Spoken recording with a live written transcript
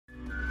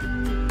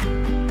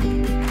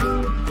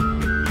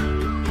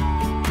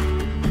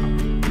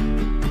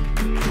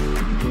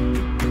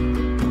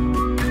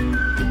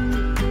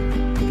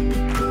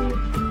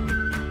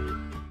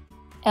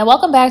and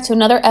welcome back to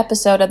another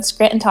episode of the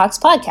Scranton Talks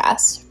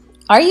podcast.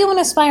 Are you an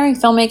aspiring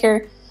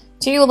filmmaker?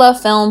 Do you love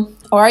film?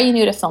 Or are you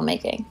new to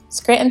filmmaking?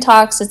 Scranton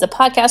Talks is the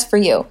podcast for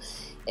you.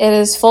 It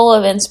is full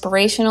of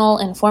inspirational,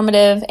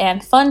 informative,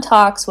 and fun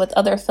talks with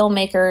other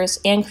filmmakers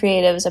and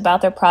creatives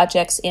about their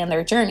projects and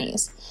their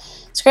journeys.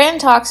 Scranton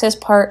Talks is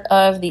part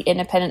of the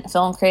Independent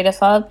Film Creative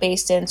Hub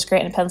based in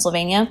Scranton,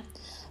 Pennsylvania.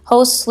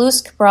 Hosts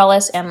Luce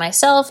Cabrales and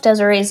myself,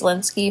 Desiree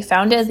Zielinski,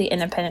 founded the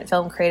Independent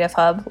Film Creative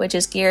Hub, which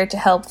is geared to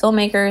help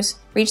filmmakers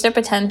reach their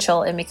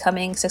potential in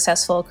becoming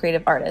successful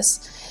creative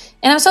artists.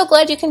 And I'm so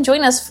glad you can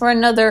join us for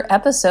another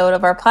episode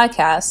of our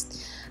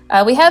podcast.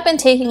 We have been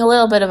taking a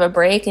little bit of a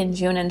break in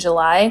June and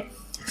July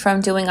from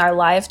doing our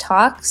live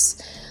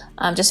talks,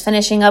 just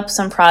finishing up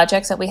some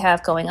projects that we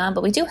have going on,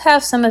 but we do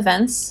have some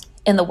events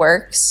in the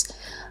works.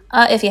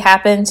 If you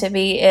happen to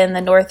be in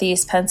the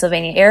Northeast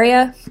Pennsylvania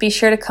area, be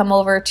sure to come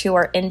over to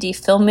our Indie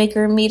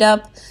Filmmaker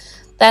Meetup.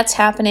 That's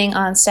happening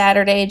on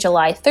Saturday,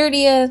 July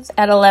 30th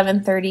at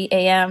 11:30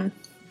 a.m.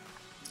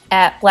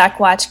 at Black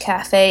Watch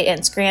Cafe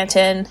in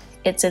Scranton.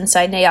 It's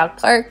inside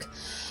Nayog Park.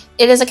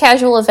 It is a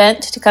casual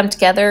event to come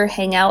together,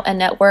 hang out, and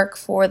network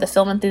for the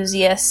film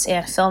enthusiasts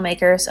and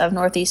filmmakers of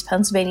Northeast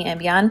Pennsylvania and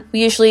beyond.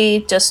 We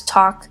usually just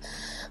talk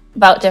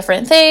about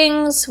different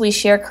things. We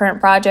share current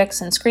projects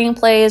and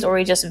screenplays, or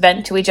we just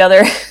vent to each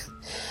other.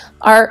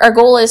 Our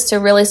goal is to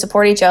really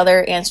support each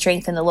other and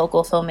strengthen the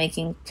local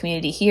filmmaking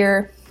community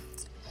here.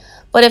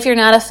 But if you're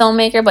not a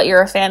filmmaker, but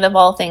you're a fan of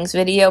all things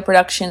video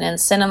production and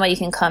cinema, you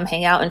can come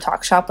hang out and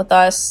talk shop with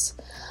us.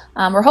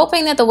 We're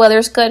hoping that the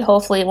weather's good.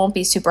 Hopefully it won't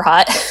be super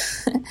hot,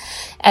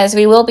 as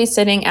we will be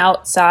sitting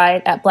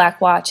outside at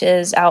Black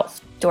Watch's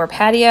outdoor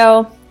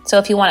patio. So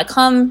if you want to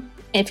come,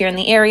 if you're in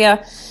the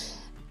area,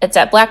 it's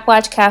at Black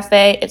Watch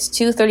Cafe. It's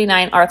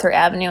 239 Arthur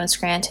Avenue in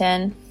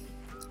Scranton.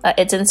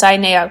 It's inside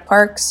Nayog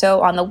Park,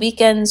 so on the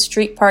weekends,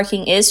 street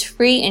parking is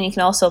free, and you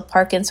can also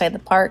park inside the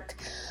park.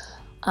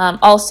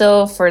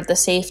 Also, for the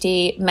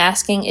safety,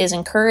 masking is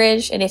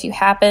encouraged, and if you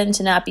happen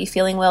to not be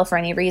feeling well for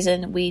any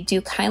reason, we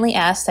do kindly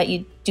ask that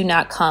you do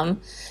not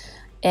come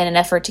in an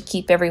effort to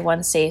keep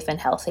everyone safe and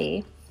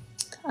healthy.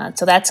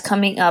 So that's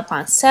coming up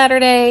on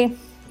Saturday,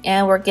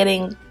 and we're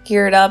getting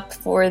geared up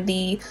for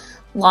the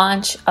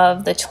launch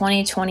of the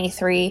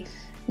 2023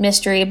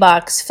 Mystery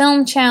Box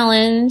Film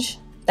Challenge.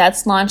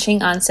 That's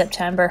launching on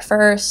September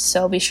 1st,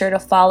 so be sure to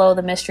follow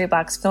the Mystery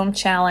Box Film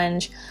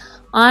Challenge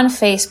on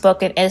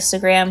Facebook and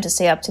Instagram to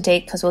stay up to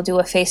date, because we'll do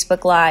a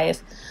Facebook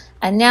Live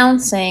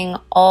announcing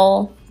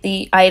all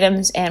the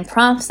items and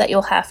prompts that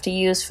you'll have to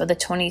use for the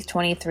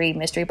 2023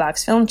 Mystery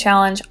Box Film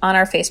Challenge on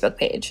our Facebook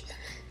page.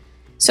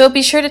 So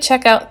be sure to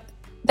check out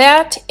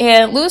that.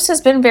 And Luce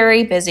has been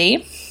very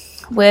busy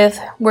with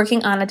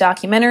working on a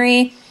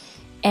documentary,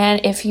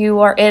 and if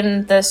you are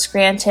in the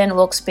Scranton,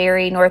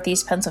 Wilkes-Barre,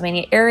 Northeast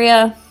Pennsylvania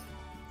area,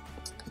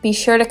 be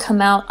sure to come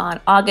out on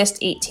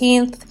August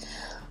 18th,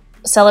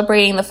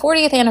 celebrating the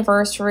 40th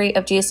anniversary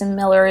of Jason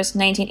Miller's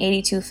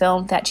 1982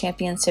 film, That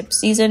Championship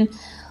Season.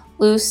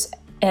 Luce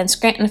and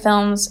Scranton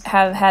Films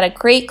have had a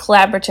great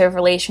collaborative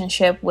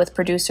relationship with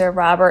producer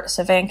Robert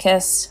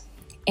Savankis,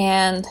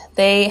 and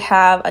they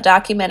have a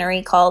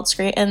documentary called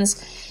Scranton's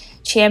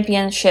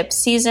Championship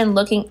Season,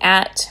 looking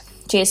at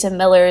Jason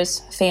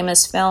Miller's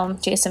famous film.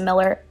 Jason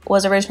Miller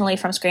was originally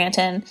from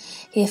Scranton.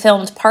 He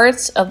filmed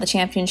parts of the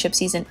championship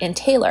season in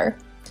Taylor.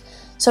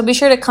 So be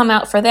sure to come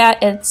out for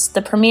that.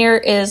 The premiere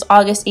is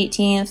August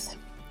 18th.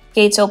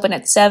 Gates open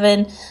at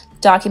 7.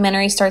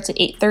 Documentary starts at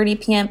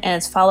 8:30 p.m. and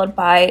it's followed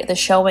by the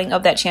showing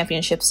of that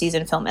championship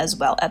season film as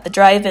well at the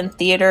Drive-In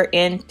Theater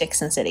in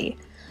Dixon City.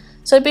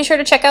 So be sure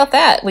to check out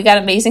that. We got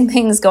amazing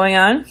things going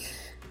on.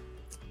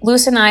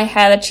 Luce and I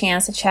had a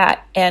chance to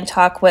chat and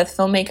talk with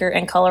filmmaker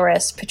and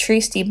colorist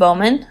Patrice D.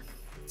 Bowman.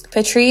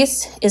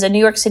 Patrice is a New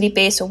York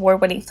City-based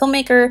award-winning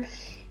filmmaker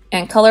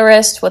and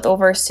colorist with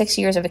over 6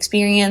 years of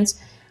experience.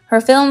 Her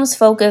films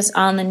focus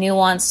on the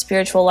nuanced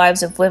spiritual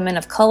lives of women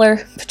of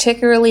color,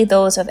 particularly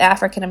those of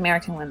African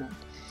American women.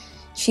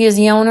 She is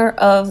the owner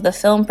of the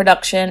film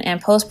production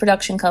and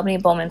post-production company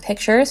Bowman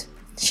Pictures.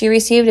 She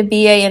received a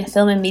BA in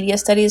Film and Media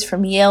Studies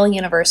from Yale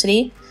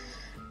University.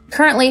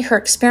 Currently, her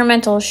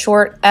experimental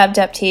short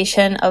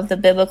adaptation of the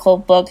biblical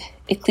book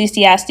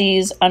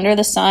Ecclesiastes, Under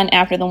the Sun,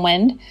 After the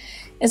Wind,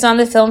 is on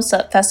the film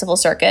festival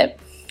circuit.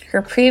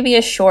 Her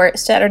previous short,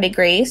 Saturday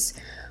Grace,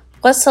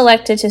 was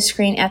selected to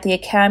screen at the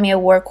Academy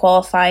Award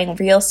qualifying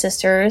Real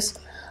Sisters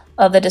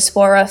of the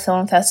Diaspora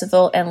Film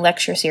Festival and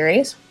Lecture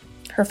Series.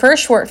 Her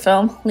first short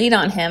film, Lead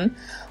on Him,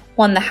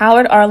 won the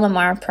Howard R.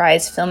 Lamar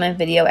Prize Film and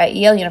Video at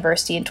Yale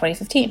University in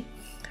 2015.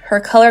 Her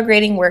color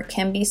grading work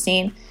can be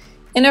seen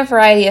in a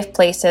variety of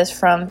places,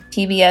 from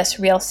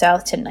PBS Real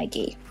South to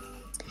Nike.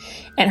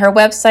 And her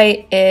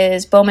website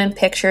is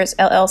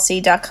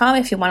bowmanpicturesllc.com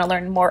if you want to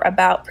learn more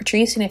about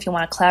Patrice and if you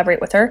want to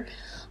collaborate with her.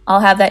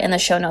 I'll have that in the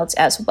show notes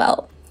as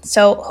well.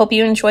 So hope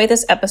you enjoy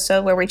this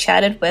episode where we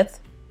chatted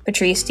with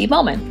Patrice D.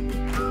 Bowman.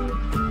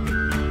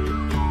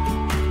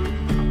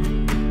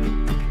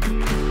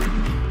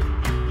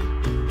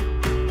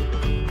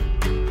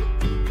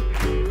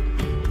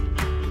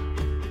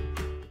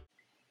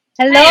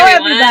 Hello, Hi,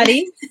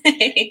 everybody.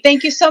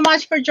 Thank you so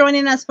much for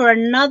joining us for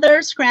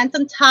another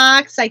Scranton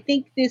Talks. I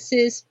think this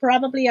is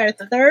probably our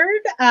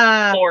third,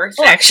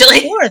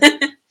 actually.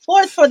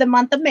 fourth for the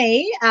month of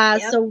May.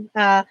 Yep. So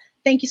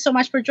thank you so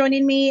much for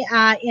joining me.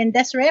 And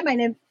Desiree, my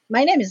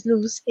name is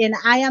Luz, and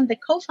I am the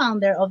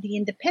co-founder of the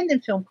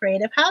Independent Film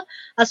Creative Hub,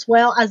 as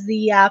well as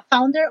the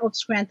founder of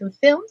Scranton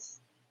Films.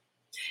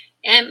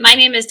 And my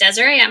name is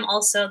Desiree. I'm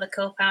also the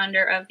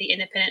co-founder of the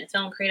Independent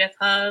Film Creative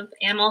Hub.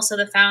 I'm also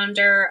the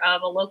founder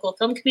of a local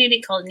film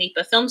community called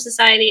NEPA Film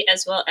Society,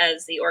 as well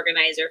as the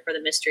organizer for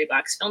the Mystery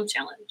Box Film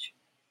Challenge.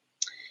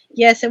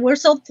 Yes, and we're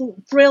so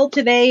thrilled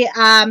today.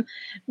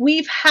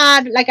 We've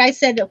had, like I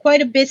said,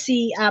 quite a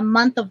busy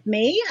month of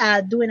May,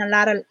 doing a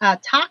lot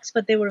of talks,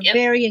 but they were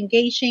very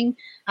engaging.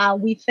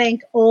 We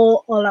thank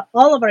all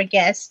of our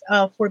guests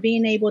for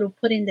being able to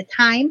put in the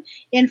time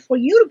and for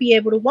you to be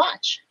able to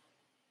watch.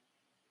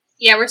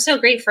 Yeah, we're so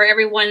great for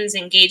everyone's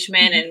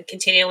engagement and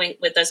continuing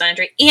with us,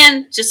 Andre.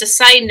 And just a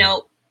side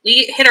note,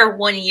 we hit our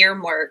 1 year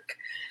mark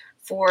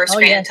for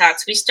Scranton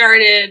Talks. We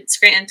started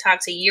Scranton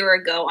Talks a year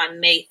ago on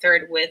May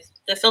 3rd with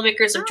the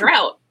filmmakers of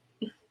Drought.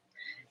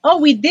 Oh,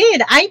 we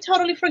did. I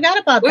totally forgot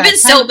about that. We've been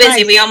so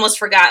busy, we almost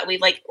forgot.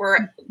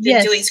 We're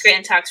been doing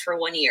Scranton Talks for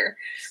 1 year.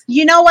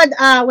 You know what?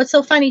 What's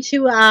so funny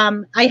too?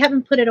 I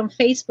haven't put it on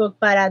Facebook,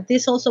 but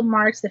this also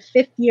marks the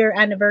 5th year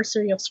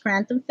anniversary of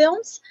Scranton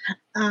Films,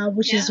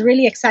 which is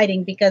really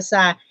exciting because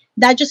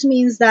that just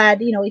means that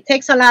it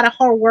takes a lot of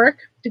hard work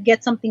to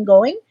get something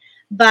going.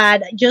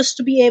 But just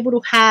to be able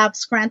to have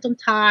Scranton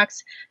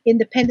Talks,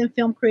 Independent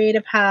Film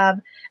Creative Hub,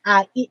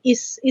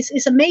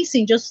 is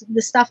amazing. Just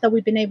the stuff that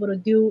we've been able to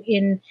do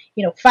in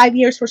 5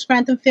 years for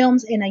Scranton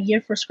Films and a year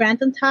for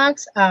Scranton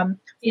Talks.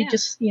 We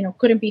just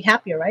couldn't be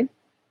happier, right?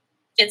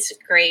 It's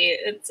great.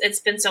 It's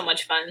been so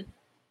much fun.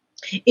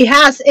 It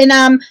has.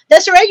 And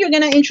Desiree, you're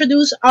gonna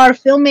introduce our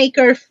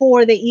filmmaker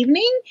for the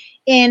evening,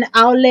 and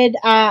I'll let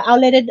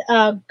it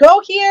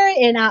go here,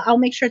 and I'll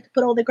make sure to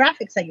put all the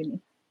graphics that you need.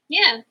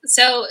 Yeah.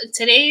 So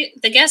today,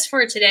 the guest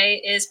for today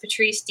is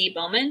Patrice D.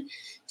 Bowman.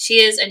 She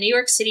is a New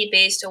York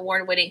City-based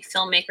award-winning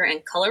filmmaker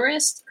and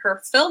colorist.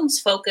 Her films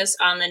focus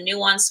on the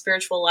nuanced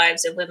spiritual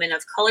lives of women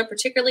of color,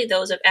 particularly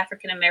those of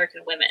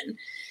African-American women.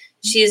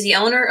 She is the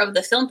owner of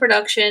the film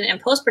production and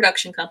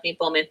post-production company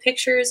Bowman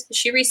Pictures.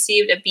 She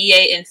received a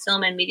BA in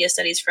Film and Media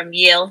Studies from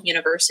Yale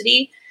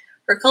University.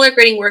 Her color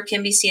grading work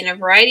can be seen in a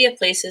variety of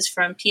places,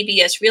 from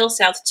PBS Real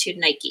South to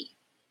Nike.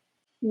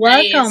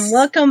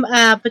 Welcome,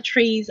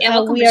 Patrice.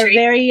 We are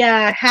very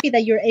happy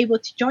that you're able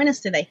to join us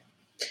today.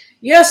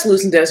 Yes,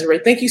 Luz and Desiree,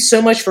 thank you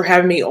so much for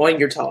having me on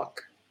your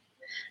talk.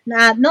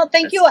 No,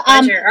 thank you. What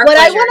pleasure.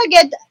 I want to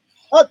get...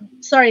 Oh,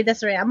 sorry,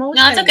 Desiree. I'm always...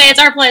 No, it's okay. It's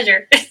our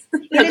pleasure. It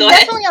is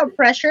definitely our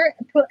pleasure.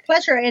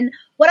 And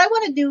what I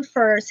want to do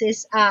first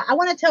is I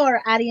want to tell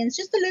our audience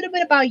just a little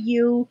bit about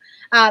you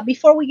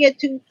before we get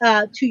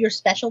to your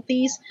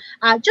specialties.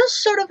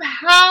 Just sort of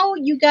how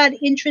you got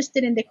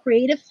interested in the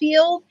creative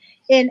field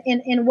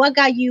and what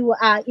got you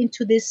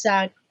into this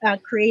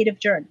creative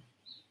journey.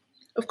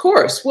 Of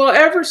course. Well,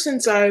 ever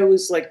since I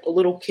was like a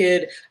little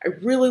kid, I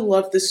really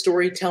loved the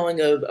storytelling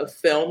of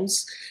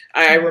films.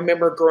 I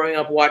remember growing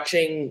up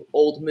watching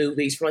old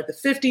movies from like the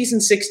 50s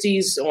and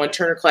 60s on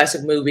Turner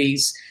Classic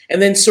Movies.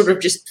 And then sort of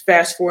just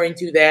fast forwarding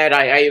through that,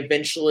 I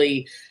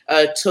eventually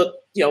took,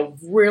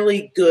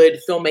 really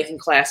good filmmaking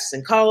classes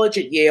in college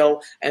at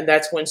Yale. And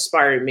that's what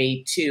inspired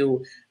me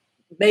to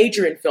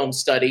major in film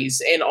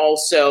studies and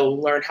also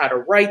learn how to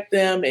write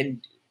them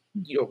and,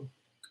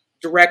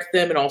 direct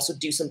them and also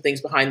do some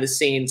things behind the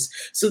scenes.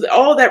 So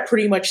all of that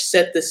pretty much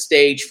set the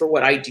stage for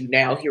what I do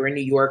now here in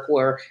New York,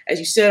 where, as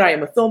you said, I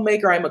am a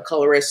filmmaker, I'm a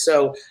colorist,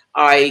 so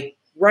I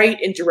write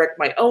and direct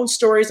my own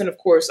stories. And of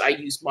course, I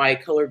use my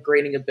color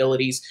grading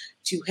abilities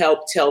to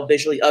help tell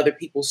visually other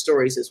people's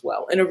stories as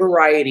well in a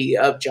variety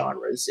of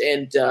genres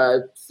and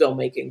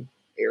filmmaking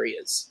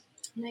areas.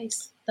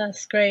 Nice.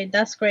 That's great.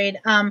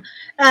 I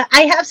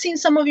have seen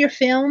some of your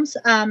films,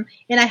 and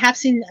I have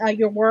seen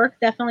your work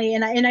definitely,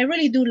 and I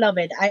really do love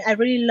it. I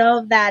really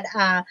love that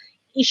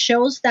it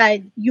shows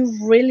that you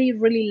really,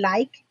 really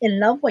like and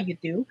love what you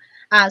do.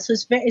 So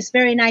it's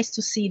very nice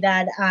to see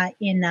that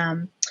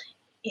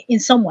in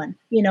someone,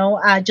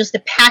 just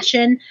the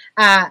passion.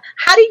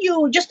 How do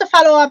you, just a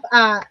follow up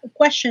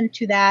question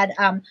to that?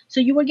 So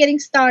you were getting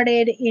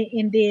started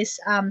in this.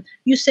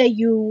 You say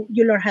you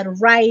learn how to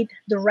write,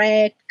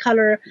 direct,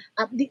 color.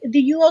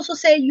 Did you also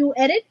say you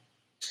edit?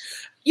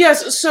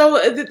 Yes.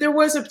 So there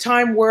was a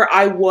time where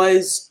I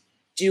was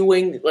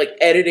doing like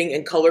editing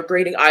and color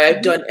grading.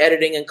 I've done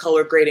editing and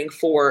color grading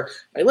for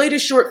my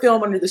latest short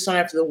film, Under the Sun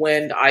After the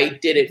Wind. I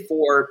did it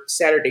for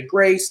Saturday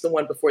Grace, the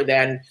one before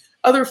then,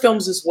 other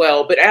films as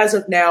well. But as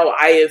of now,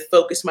 I have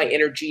focused my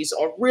energies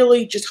on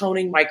really just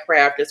honing my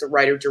craft as a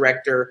writer,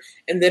 director,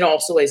 and then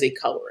also as a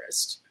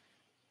colorist.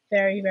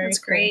 Very, very That's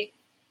cool. Great.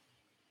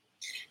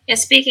 Yeah,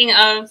 speaking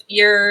of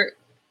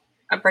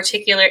a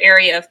particular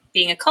area of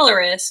being a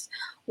colorist,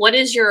 what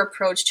is your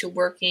approach to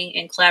working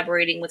and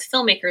collaborating with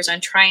filmmakers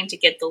on trying to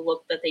get the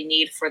look that they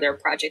need for their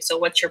project? So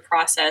what's your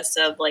process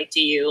of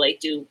do you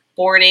do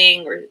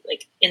boarding or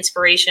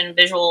inspiration,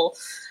 visual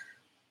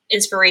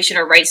inspiration,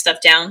 or write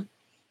stuff down?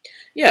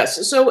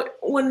 Yes. So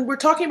when we're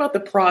talking about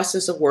the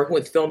process of working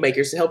with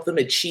filmmakers to help them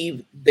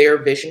achieve their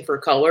vision for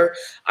color,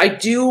 I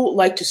do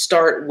like to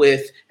start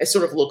with a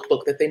sort of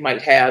lookbook that they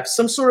might have,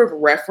 some sort of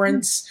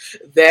reference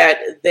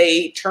that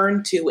they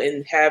turn to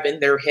and have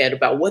in their head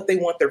about what they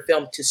want their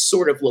film to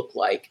sort of look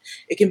like.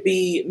 It can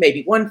be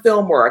maybe one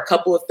film or a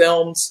couple of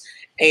films,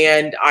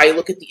 and I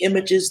look at the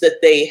images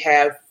that they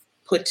have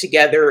put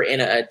together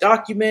in a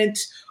document,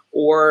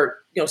 or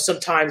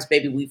sometimes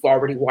maybe we've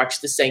already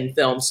watched the same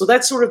film. So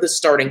that's sort of the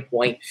starting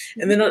point.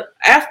 And then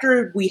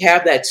after we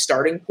have that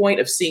starting point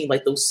of seeing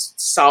those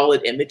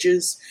solid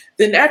images,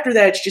 then after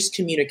that, it's just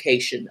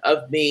communication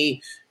of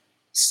me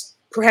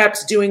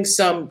perhaps doing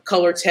some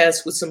color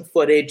tests with some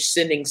footage,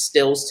 sending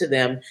stills to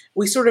them.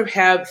 We sort of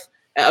have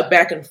a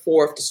back and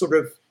forth to sort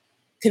of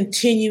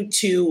continue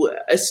to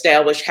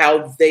establish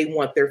how they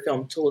want their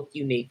film to look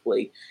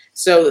uniquely.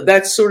 So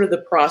that's sort of the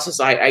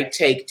process I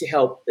take to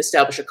help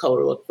establish a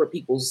color look for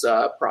people's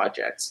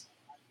projects.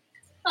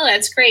 Oh,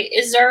 that's great.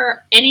 Is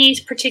there any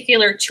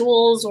particular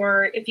tools,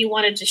 or if you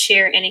wanted to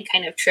share any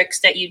kind of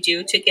tricks that you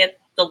do to get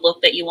the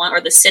look that you want,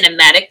 or the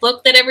cinematic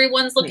look that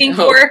everyone's looking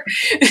for?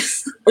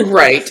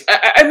 Right.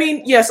 I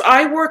mean, yes,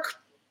 I work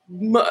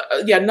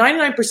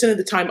 99% of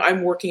the time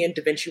I'm working in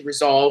DaVinci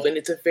Resolve, and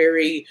it's a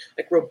very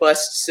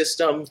robust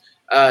system.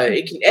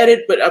 It can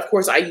edit, but of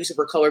course I use it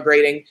for color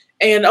grading.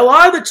 And a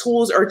lot of the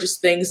tools are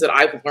just things that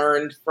I've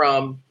learned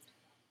from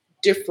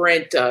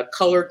different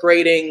color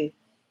grading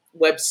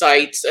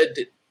websites,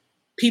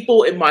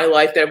 people in my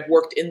life that have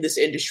worked in this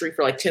industry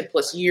for 10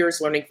 plus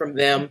years, learning from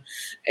them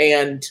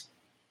and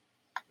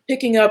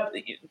picking up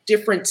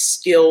different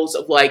skills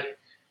of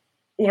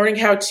learning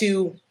how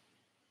to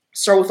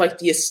start with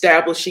the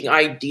establishing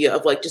idea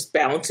of just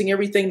balancing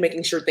everything,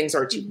 making sure things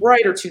aren't too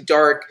bright or too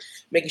dark,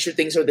 making sure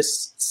things are the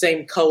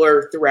same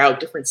color throughout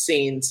different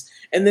scenes.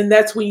 And then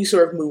that's when you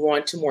sort of move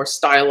on to more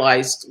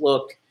stylized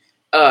look.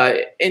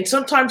 And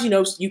sometimes,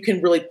 you can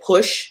really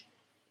push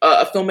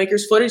a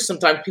filmmaker's footage.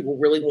 Sometimes people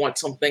really want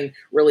something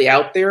really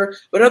out there.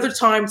 But other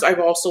times I've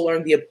also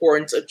learned the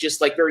importance of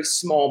just very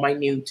small,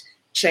 minute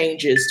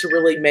changes to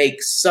really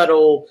make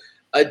subtle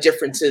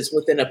differences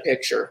within a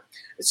picture.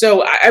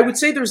 So I would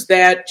say there's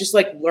that, just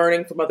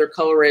learning from other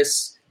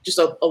colorists, just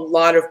a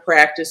lot of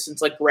practice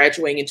since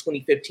graduating in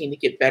 2015 to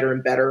get better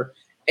and better,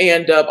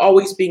 and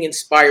always being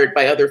inspired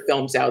by other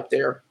films out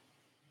there.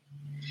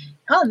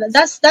 Oh,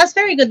 that's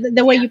very good,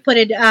 the way you put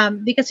it,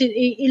 because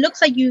it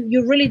looks like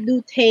you really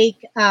do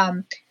take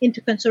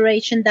into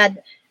consideration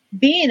that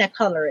being a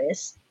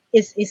colorist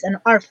is an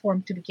art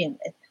form to begin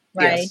with,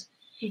 right? Yes.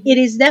 It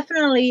is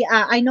definitely,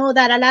 I know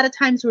that a lot of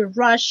times we're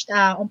rushed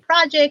on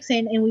projects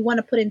and we want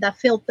to put in that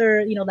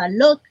filter, that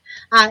look.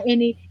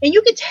 And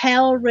you can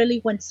tell really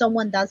when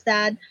someone does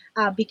that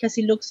because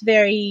it looks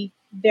very,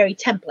 very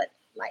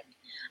template-like.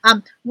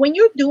 When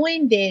you're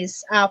doing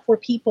this for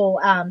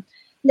people,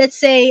 let's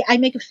say I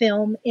make a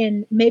film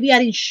and maybe I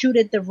didn't shoot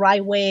it the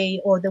right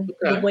way or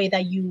the way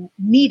that you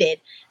need it.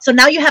 So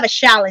now you have a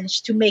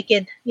challenge to make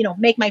it,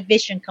 make my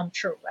vision come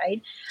true, right?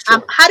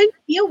 Sure. How do you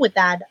deal with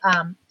that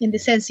in the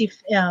sense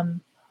if,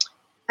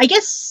 I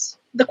guess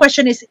the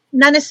question is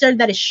not necessarily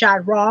that it's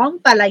shot wrong,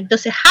 but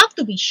does it have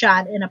to be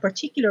shot in a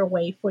particular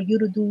way for you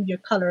to do your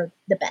color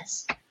the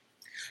best?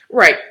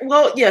 Right.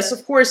 Well, yes,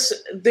 of course,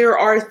 there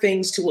are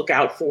things to look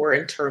out for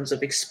in terms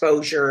of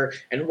exposure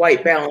and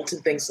white balance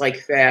and things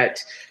like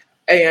that.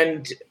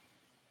 And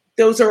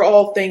those are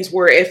all things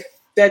where if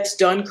that's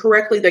done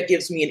correctly, that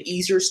gives me an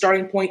easier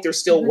starting point. There's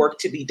still work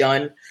to be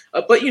done.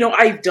 But,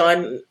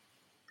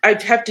 I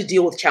have to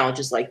deal with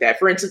challenges like that.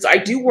 For instance, I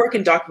do work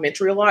in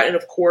documentary a lot. And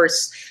of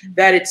course,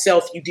 that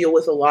itself, you deal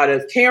with a lot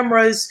of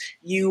cameras.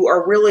 You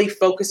are really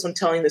focused on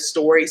telling the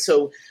story.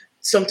 So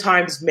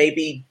sometimes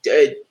maybe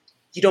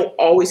you don't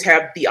always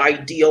have the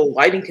ideal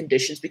lighting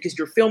conditions because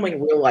you're filming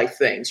real life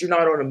things. You're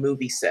not on a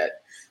movie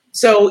set.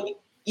 So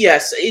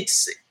yes,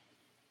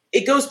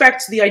 it goes back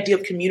to the idea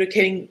of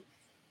communicating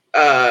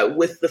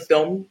with the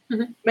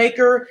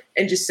filmmaker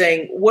and just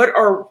saying,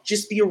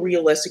 just be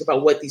realistic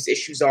about what these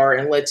issues are.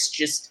 And let's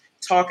just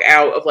talk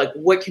out of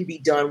what can be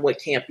done, what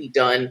can't be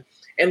done.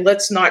 And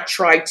let's not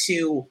try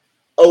to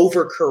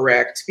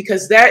overcorrect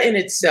because that in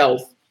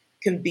itself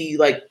can be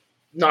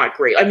not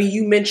great. I mean,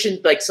 you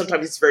mentioned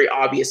sometimes it's very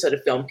obvious that a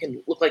film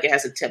can look like it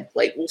has a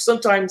template. Well,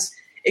 sometimes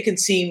it can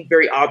seem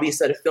very obvious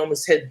that a film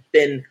has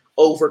been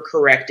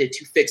overcorrected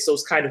to fix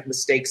those kind of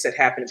mistakes that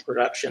happen in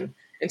production.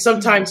 And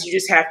sometimes you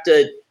just have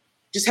to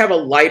have a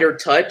lighter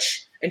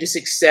touch and just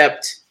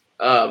accept,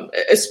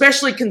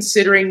 especially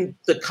considering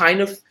the kind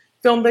of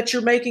film that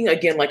you're making.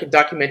 Again, like a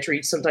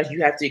documentary, sometimes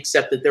you have to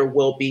accept that there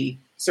will be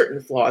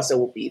certain flaws that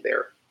will be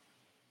there.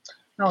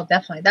 Oh,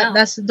 definitely. Wow.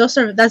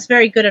 That's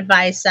very good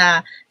advice.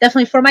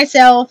 Definitely for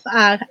myself,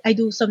 I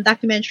do some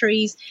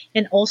documentaries,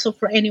 and also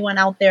for anyone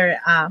out there,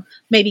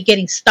 maybe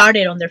getting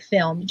started on their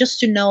film, just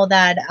to know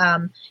that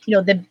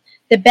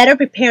the better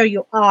prepared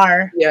you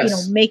are,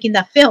 Yes, making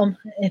that film,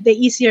 the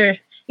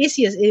easiest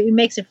it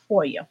makes it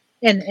for you,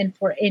 and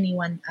for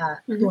anyone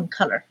Mhm. doing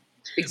color.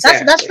 That's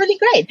exactly. really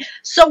great.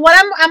 So what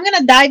I'm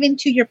gonna dive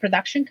into your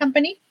production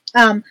company.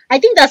 I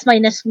think that's my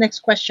next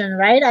question,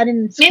 right? I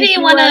didn't Maybe skip you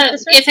you, want to,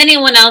 sister. if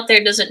anyone out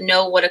there doesn't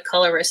know what a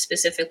colorist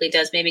specifically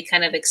does, maybe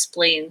kind of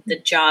explain the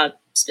job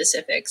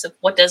specifics of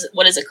what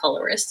is a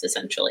colorist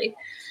essentially.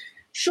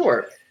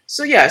 Sure.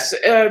 So yes,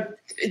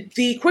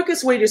 the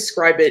quickest way to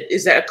describe it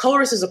is that a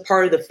colorist is a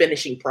part of the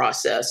finishing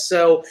process.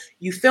 So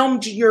you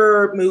filmed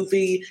your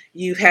movie,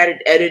 you've had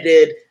it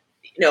edited,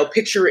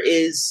 picture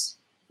is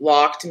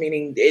locked,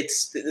 meaning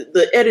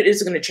the edit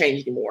isn't going to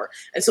change anymore.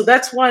 And so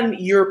that's when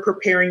you're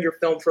preparing your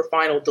film for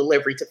final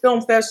delivery to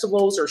film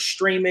festivals or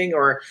streaming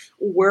or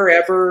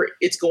wherever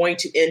it's going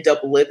to end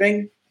up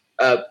living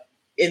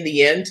in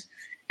the end.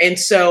 And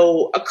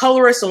so a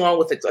colorist, along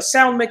with a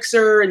sound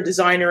mixer and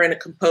designer and a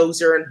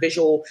composer and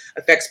visual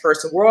effects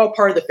person, we're all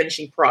part of the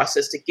finishing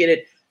process to get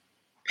it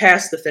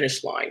past the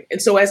finish line.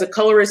 And so as a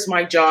colorist,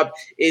 my job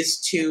is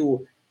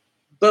to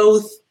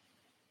both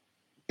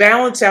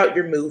balance out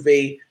your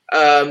movie,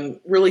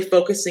 really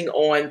focusing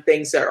on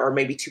things that are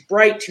maybe too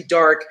bright, too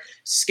dark,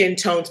 skin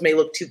tones may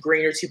look too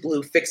green or too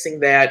blue,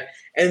 fixing that.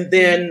 And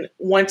then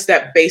once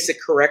that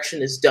basic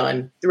correction is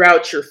done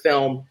throughout your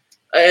film,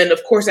 and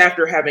of course,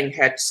 after having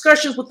had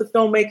discussions with the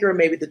filmmaker and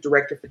maybe the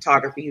director of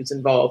photography who's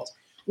involved,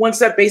 once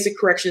that basic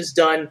correction is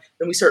done,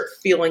 then we start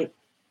feeling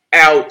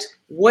out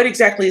what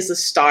exactly is the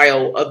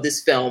style of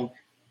this film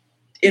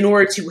in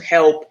order to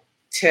help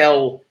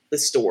tell the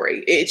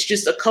story. It's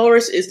just a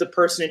colorist is the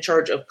person in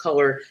charge of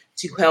color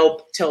to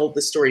help tell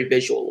the story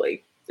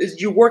visually.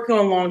 You're working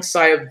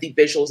alongside of the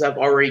visuals that have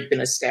already been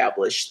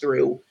established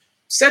through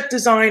set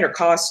design or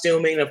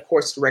costuming, of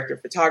course, director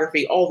of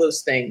photography, all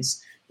those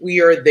things. We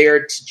are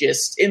there to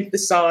just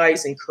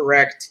emphasize and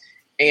correct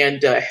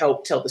and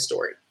help tell the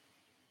story.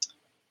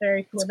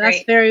 Very cool. That's That's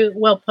great. very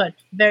well put.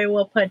 Very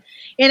well put.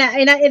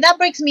 And that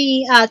brings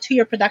me to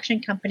your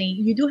production company.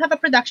 You do have a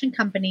production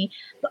company,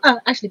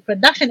 actually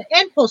production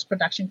and post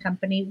production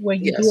company where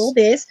you do all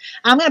Yes. this.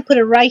 I'm gonna put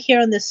it right here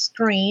on the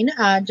screen,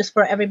 just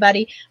for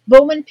everybody.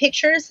 Bowman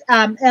Pictures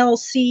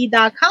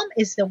LLC.com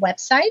is the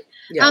website.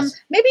 Yes.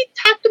 Maybe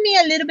talk to me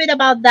a little bit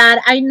about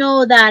that. I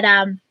know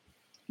that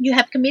you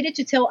have committed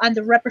to tell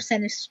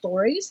underrepresented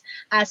stories,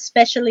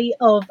 especially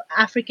of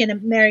African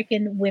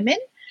American women,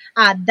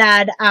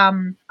 that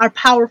are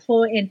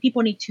powerful and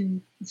people need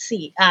to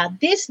see.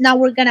 This now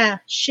we're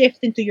gonna shift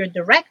into your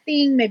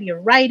directing, maybe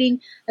your writing,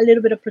 a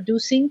little bit of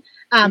producing,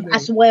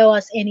 as Mhm. well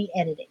as any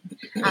editing.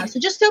 So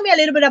just tell me a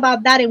little bit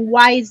about that and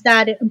why is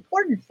that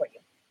important for you?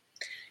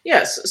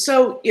 Yes.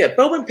 So, yeah,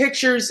 Bowman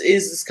Pictures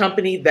is this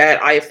company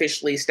that I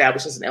officially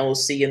established as an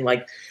LLC in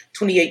like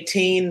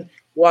 2018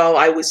 while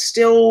I was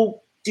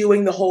still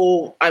doing the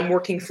whole I'm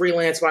working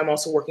freelance, but I'm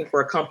also working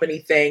for a company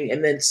thing.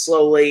 And then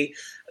slowly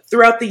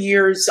throughout the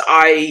years,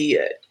 I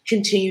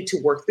continued to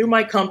work through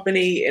my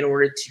company in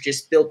order to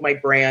just build my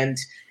brand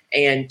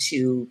and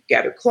to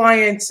gather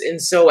clients.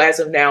 And so as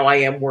of now, I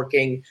am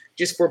working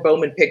just for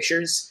Bowman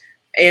Pictures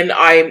and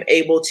I'm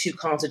able to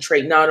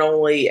concentrate not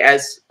only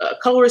as a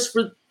colorist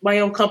for my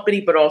own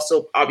company, but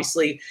also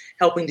obviously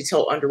helping to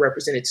tell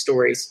underrepresented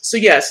stories. So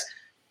yes,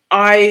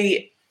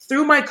 I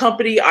through my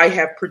company I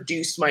have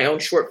produced my own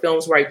short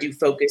films where I do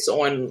focus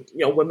on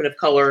women of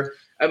color.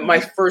 My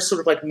first sort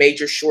of like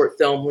major short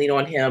film, Lean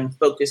on Him,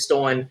 focused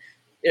on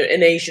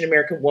an Asian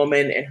American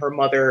woman and her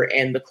mother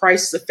and the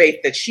crisis of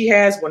faith that she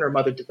has when her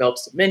mother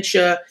develops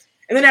dementia.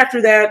 And then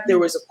after that, there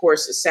was, of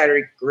course, a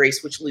Saturday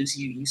Grace, which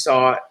Lucy, you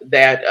saw,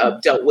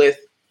 that dealt with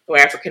an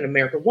African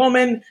American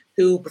woman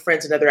who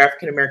befriends another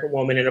African American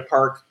woman in a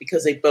park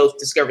because they both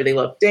discover they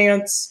love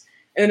dance.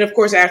 And then, of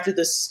course, after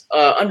this,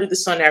 Under the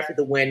Sun, After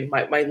the Wind,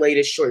 my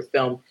latest short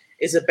film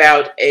is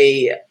about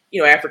a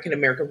African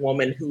American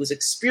woman who is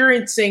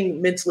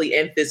experiencing mentally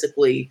and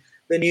physically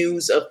the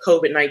news of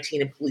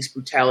COVID-19 and police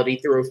brutality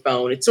through a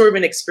phone. It's sort of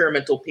an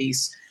experimental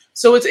piece.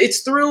 So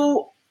it's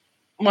through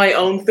my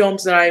own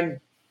films that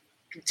I'm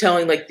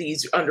telling like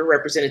these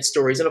underrepresented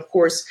stories, and of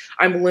course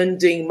I'm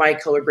lending my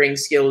color grading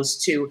skills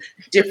to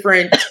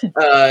different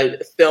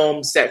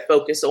films that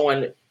focus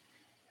on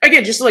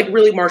again just like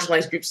really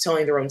marginalized groups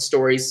telling their own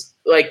stories,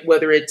 like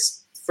whether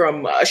it's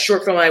from a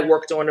short film I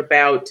worked on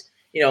about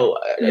a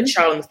Mhm.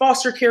 child in the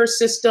foster care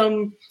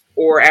system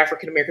or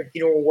African American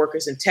funeral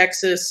workers in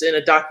Texas in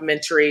a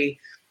documentary,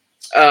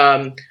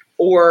 um,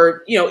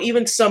 or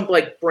even some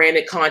like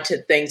branded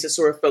content things that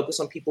sort of focus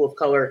on people of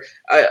color.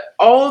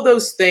 All of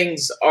those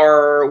things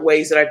are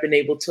ways that I've been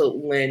able to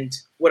lend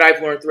what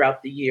I've learned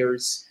throughout the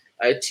years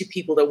to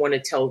people that want to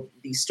tell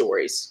these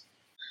stories.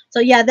 So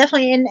yeah,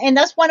 definitely, and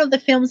that's one of the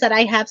films that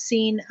I have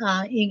seen.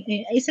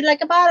 Is it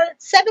like about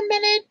 7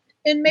 minutes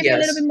and maybe a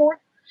little bit Yes. more?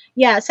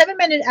 Yeah, 7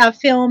 minute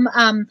film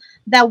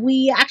that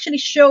we actually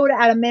showed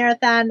at a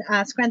marathon,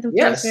 Scranton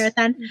Films Yes.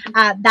 Marathon.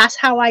 That's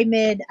how I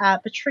met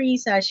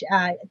Patrice.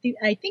 I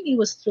think it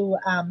was through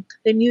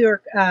the New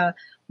York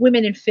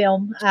Women in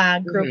Film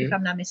group, if Hmm.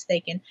 I'm not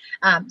mistaken.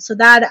 So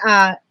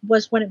that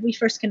was when we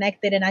first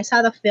connected, and I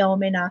saw the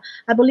film, and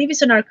I believe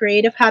it's on our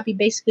Creative Hub. It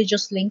basically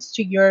just links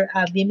to your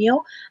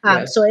Vimeo,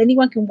 Yes. so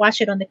anyone can watch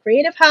it on the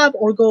Creative Hub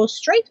or go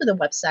straight to the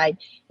website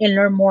and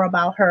learn more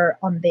about her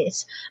on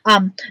this.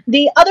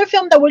 The other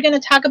film that we're going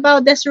to talk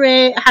about,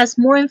 Desiree has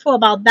more info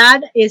about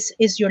that.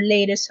 Is your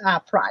latest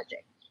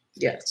project?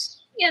 Yes.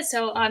 Yeah,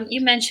 so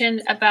you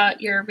mentioned about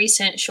your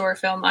recent short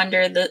film,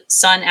 Under the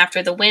Sun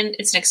After the Wind.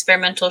 It's an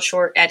experimental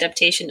short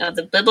adaptation of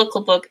the biblical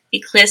book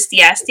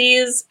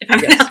Ecclesiastes. If I'm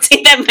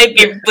pronouncing that, might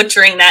be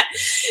butchering that.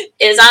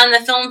 Is on the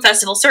film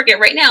festival circuit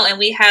right now, and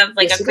we have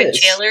like a quick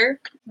trailer.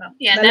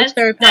 Yeah, that looks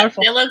very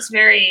powerful. That looks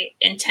very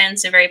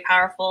intense and very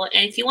powerful.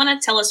 And if you want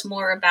to tell us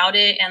more about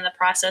it and the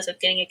process of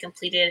getting it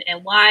completed,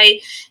 and why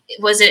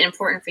was it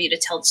important for you to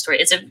tell the story?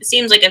 It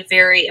seems like a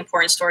very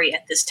important story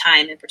at this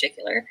time in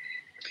particular.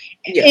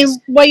 Yes.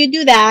 And while you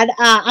do that,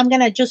 I'm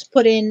going to just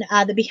put in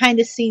the behind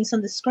the scenes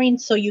on the screen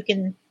so you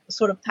can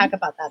sort of talk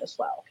about that as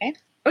well, okay?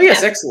 Oh,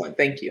 yes, excellent.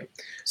 Thank you.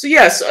 So,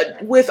 yes,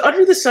 with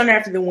Under the Sun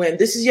After the Wind,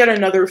 this is yet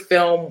another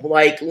film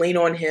like Lean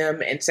on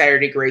Him and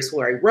Saturday Grace,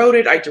 where I wrote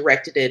it, I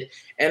directed it,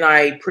 and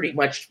I pretty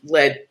much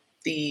did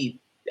the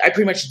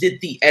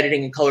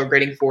editing and color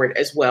grading for it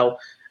as well.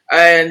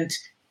 And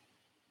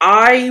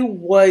I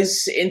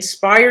was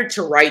inspired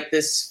to write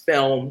this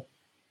film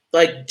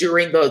like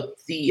during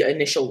the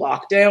initial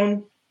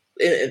lockdown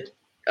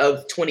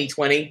of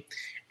 2020,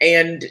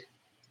 and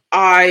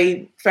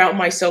I found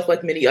myself,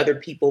 like many other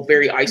people,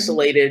 very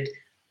isolated.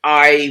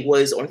 I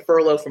was on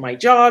furlough from my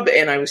job,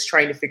 and I was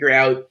trying to figure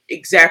out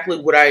exactly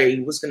what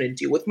I was going to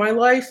do with my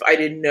life. I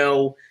didn't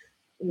know,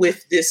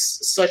 with this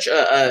such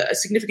a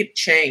significant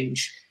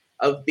change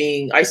of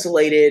being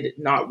isolated,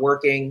 not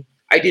working,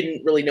 I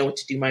didn't really know what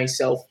to do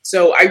myself.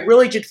 So I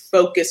really did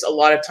focus a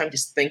lot of time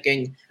just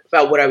thinking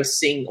about what I was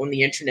seeing on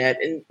the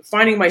internet and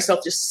finding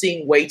myself just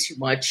seeing way too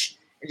much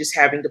and just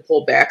having to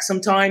pull back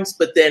sometimes,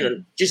 but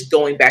then just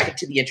going back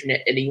into the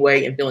internet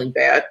anyway and feeling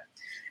bad.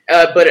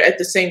 But at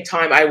the same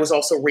time, I was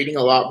also reading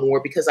a lot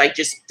more because there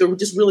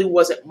just really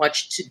wasn't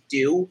much to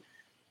do.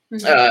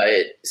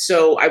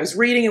 So I was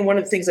reading, and one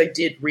of the things I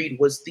did read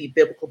was the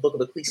biblical book of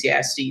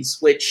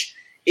Ecclesiastes, which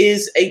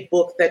is a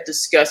book that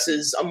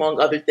discusses, among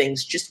other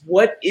things, just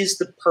what is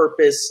the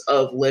purpose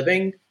of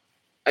living?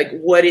 Like,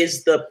 what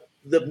is the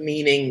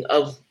meaning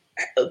of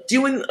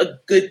doing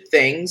good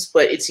things,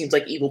 but it seems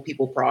like evil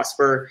people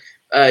prosper.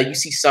 You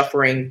see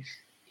suffering,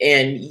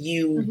 and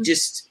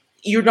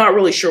you're not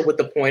really sure what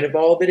the point of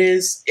all of it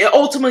is.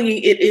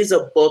 Ultimately, it is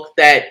a book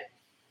that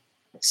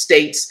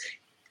states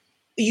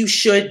you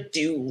should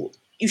do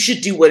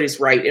what is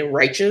right and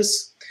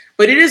righteous.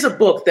 But it is a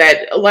book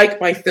that,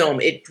 like my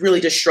film, it really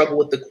does struggle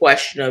with the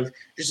question of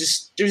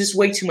there's just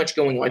way too much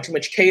going on, too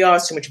much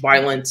chaos, too much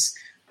violence,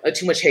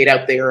 too much hate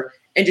out there,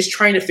 and just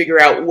trying to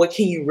figure out what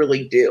can you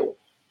really do.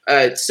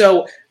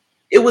 So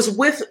it was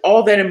with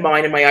all that in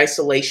mind in my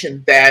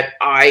isolation that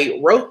I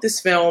wrote this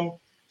film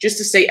just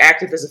to stay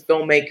active as a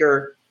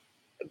filmmaker,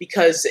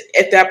 because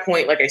at that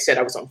point, like I said,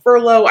 I was on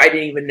furlough. I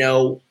didn't even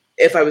know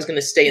if I was going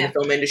to stay in the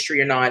film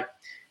industry or not.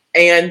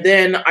 And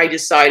then I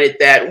decided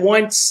that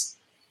once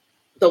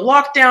the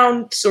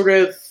lockdown sort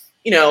of,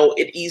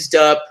 it eased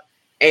up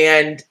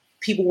and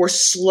people were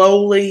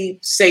slowly,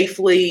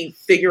 safely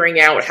figuring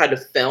out how to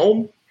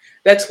film,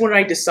 that's when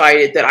I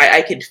decided that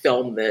I could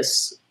film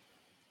this.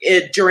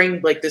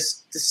 During like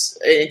this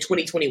in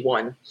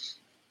 2021.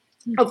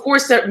 Of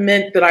course, that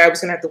meant that I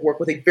was going to have to work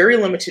with a very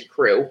limited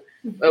crew,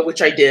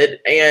 which I did.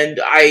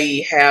 And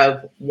I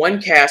have one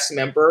cast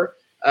member,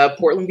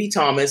 Portland B.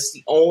 Thomas,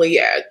 the only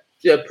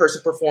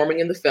person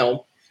performing in the film.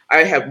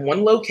 I have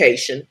one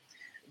location.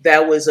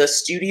 That was a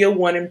Studio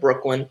One in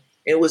Brooklyn.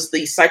 It was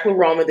the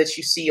cyclorama that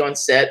you see on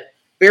set.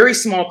 Very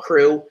small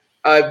crew.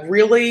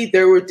 Really,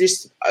 there were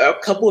just a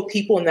couple of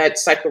people in that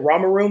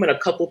cyclorama room and a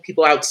couple of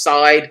people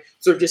outside,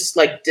 sort of just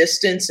like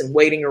distance and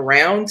waiting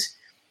around.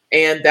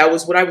 And that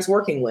was what I was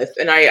working with.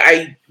 And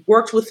I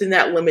worked within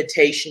that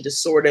limitation to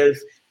sort of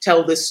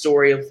tell this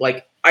story of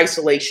like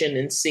isolation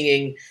and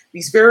seeing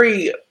these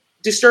very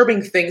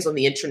disturbing things on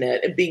the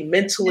internet and being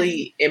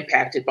mentally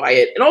impacted by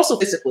it. And also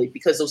physically,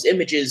 because those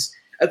images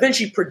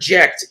eventually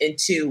project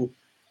into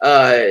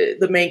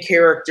the main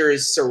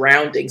character's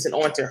surroundings and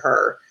onto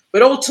her.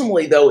 But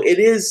ultimately, though, it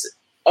is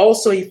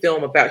also a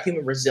film about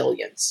human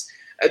resilience,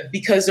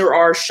 because there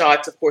are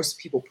shots, of course, of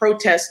people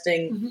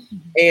protesting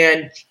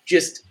and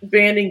just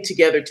banding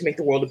together to make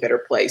the world a better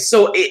place.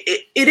 So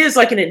it is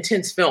like an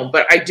intense film,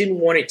 but I didn't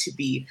want it to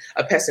be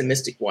a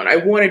pessimistic one. I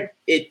wanted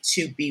it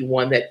to be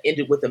one that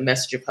ended with a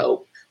message of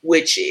hope,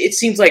 which it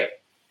seems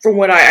like, from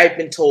what I've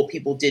been told,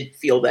 people did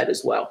feel that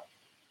as well.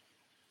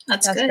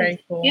 That's good.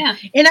 Very cool. Yeah.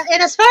 And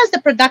as far as the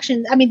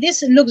production, I mean,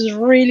 this looks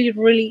really,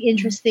 really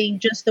interesting.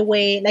 Just the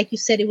way, like you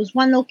said, it was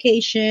one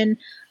location,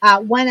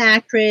 one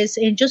actress,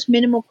 and just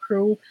minimal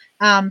crew.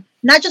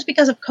 not just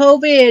because of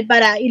COVID,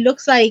 but it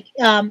looks like,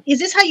 is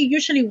this how you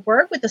usually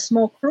work with a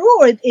small crew,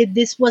 or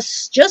this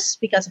was just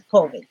because of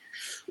COVID?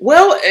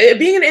 Well,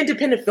 being an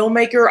independent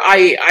filmmaker,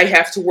 I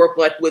have to work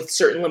like with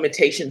certain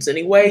limitations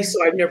anyway.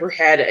 So I've never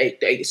had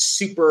a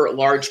super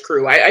large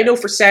crew. I know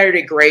for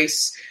Saturday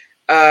Grace,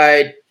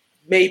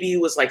 maybe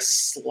it was like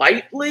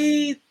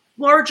slightly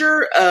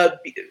larger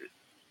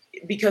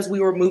because we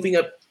were moving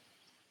up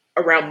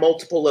around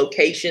multiple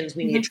locations.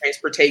 We needed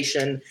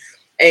transportation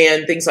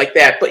and things like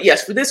that. But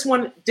yes, for this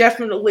one,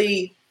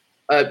 definitely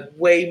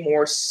way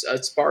more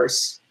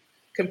sparse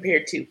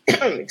compared to,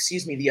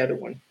 excuse me, the other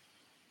one.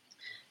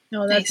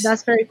 No,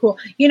 that's very cool.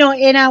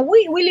 And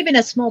we live in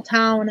a small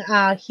town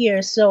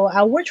here, so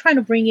we're trying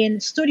to bring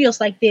in studios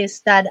like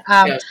this. That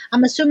Yes.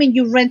 I'm assuming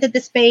you rented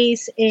the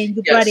space and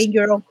you brought Yes. in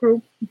your own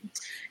crew.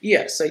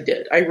 Yes, I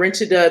did. I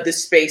rented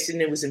this space,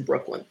 and it was in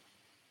Brooklyn.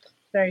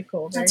 Very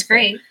cool. That's cool.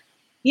 great.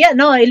 Yeah,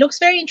 no, it looks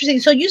very interesting.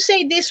 So you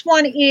say this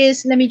one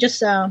is? Let me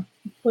just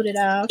put it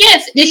out. Yeah,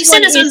 if you said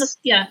one it's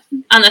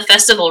on the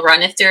festival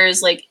run. If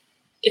there's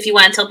if you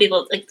want to tell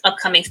people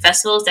upcoming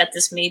festivals that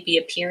this may be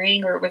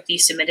appearing, or if you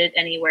submitted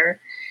anywhere.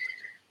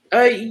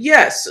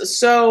 Yes.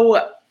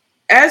 So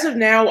as of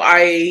now,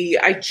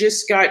 I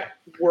just got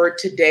word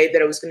today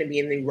that I was going to be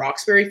in the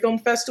Roxbury Film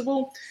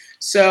Festival.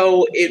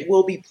 So it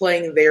will be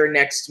playing there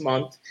next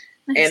month.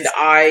 Nice. And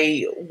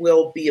I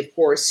will be, of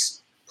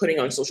course, putting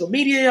on social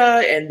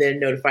media and then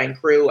notifying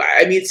crew.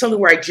 I mean, it's something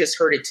where I just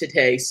heard it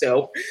today.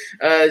 So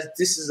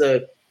this is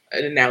an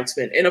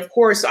announcement. And of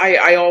course,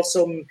 I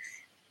also am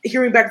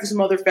hearing back from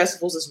some other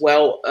festivals as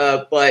well.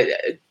 But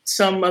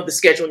some of the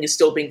scheduling is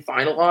still being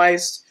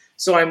finalized.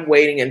 So I'm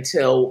waiting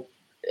until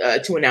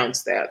to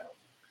announce that.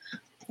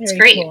 It's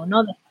great. Cool.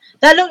 No,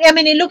 that look. I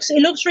mean, it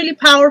looks really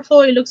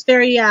powerful. It looks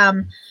very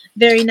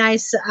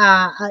nice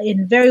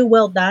and very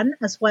well done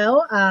as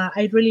well.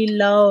 I really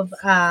love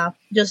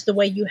just the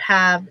way you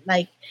have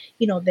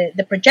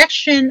the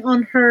projection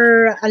on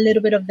her. A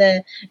little bit of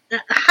the.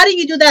 How do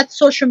you do that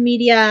social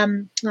media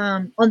on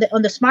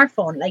the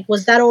smartphone? Like,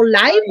 was that all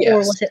live Yes. or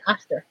was it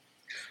after?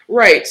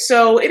 Right.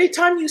 So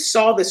anytime you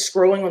saw the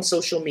scrolling on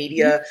social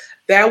media,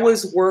 that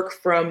was work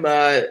from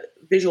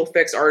visual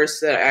effects artists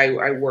that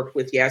I worked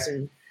with,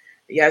 Yasmin,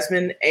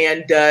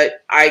 and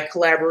I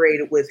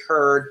collaborated with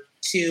her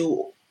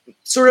to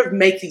sort of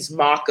make these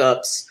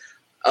mock-ups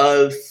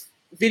of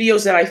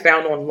videos that I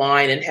found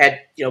online and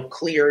had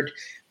cleared,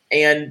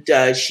 and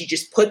she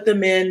just put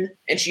them in,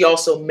 and she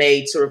also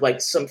made sort of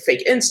like some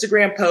fake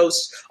Instagram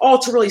posts, all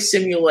to really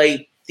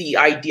simulate the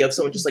idea of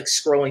someone just like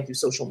scrolling through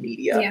social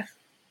media. Yeah.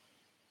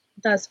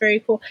 That's very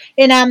cool.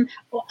 And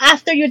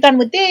after you're done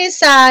with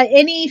this,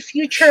 any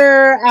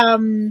future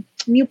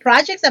new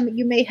projects that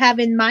you may have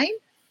in mind?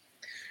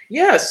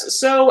 Yes.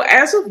 So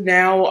as of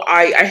now,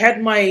 I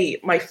had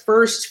my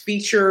first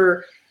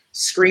feature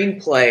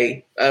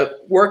screenplay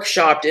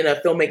workshopped in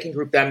a filmmaking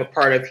group that I'm a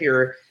part of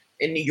here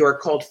in New York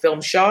called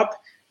Film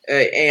Shop.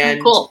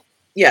 And cool.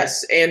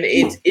 Yes, and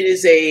it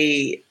is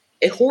a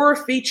horror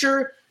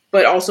feature,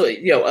 but also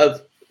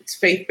it's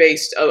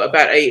faith-based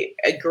about a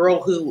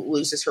girl who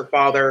loses her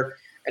father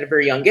at a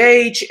very young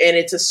age, and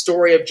it's a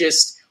story of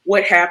just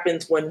what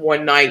happens when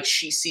one night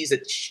she sees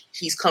that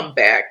he's come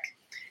back,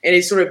 and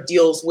it sort of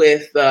deals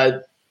with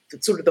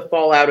sort of the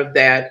fallout of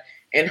that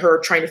and her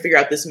trying to figure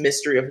out this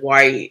mystery of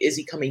why is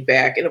he coming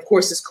back. And of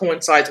course, this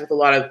coincides with a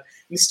lot of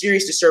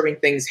mysterious, disturbing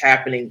things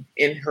happening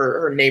in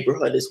her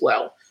neighborhood as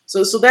well.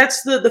 So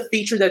that's the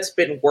feature that's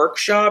been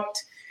workshopped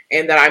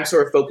and that I'm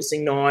sort of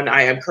focusing on.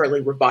 I am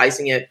currently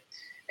revising it.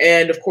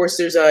 And of course,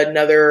 there's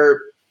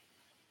another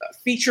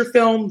feature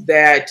film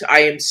that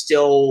I am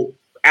still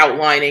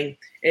outlining.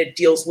 And it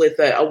deals with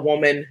a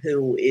woman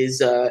who is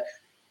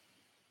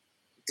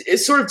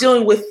sort of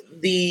dealing with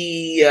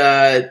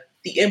the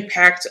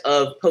impact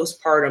of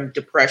postpartum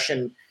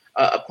depression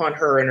upon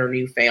her and her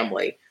new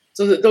family.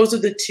 So those are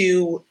the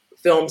two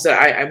films that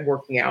I'm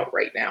working out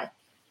right now.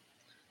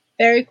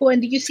 Very cool.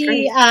 And do you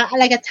see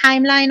like a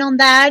timeline on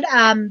that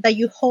that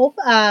you hope?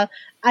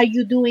 Are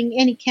you doing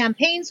any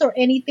campaigns or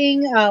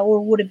anything,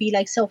 or would it be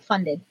like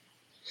self-funded?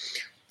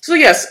 So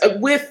yes,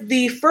 with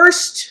the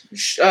first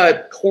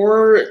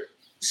horror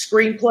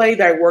screenplay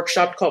that I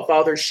workshopped called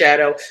Father's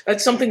Shadow,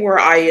 that's something where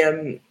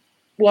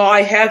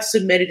I have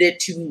submitted it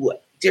to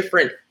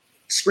different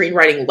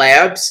screenwriting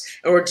labs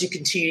in order to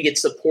continue to get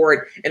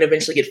support and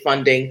eventually get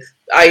funding.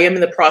 I am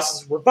in the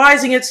process of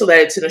revising it so that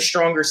it's in a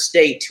stronger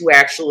state to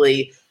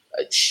actually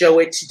show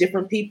it to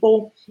different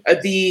people.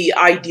 The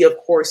idea, of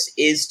course,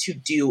 is to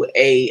do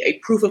a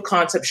proof of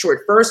concept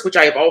short first, which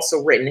I have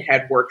also written and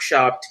had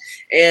workshopped.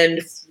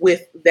 And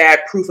with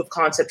that proof of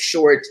concept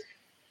short,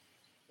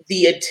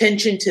 the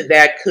attention to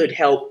that could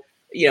help,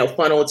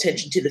 funnel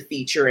attention to the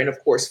feature and, of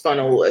course,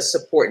 funnel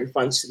support and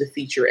funds to the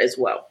feature as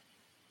well.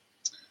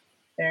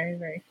 Very,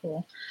 very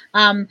cool.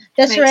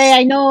 Desiree, Nice.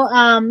 I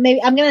know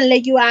maybe I'm going to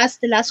let you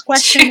ask the last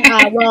question.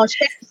 Well,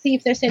 check to see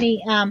if there's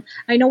any.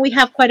 I know we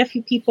have quite a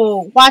few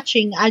people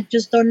watching. I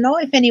just don't know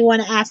if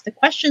anyone asked the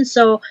question.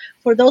 So,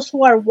 for those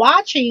who are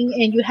watching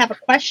and you have a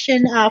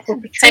question for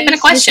Type in a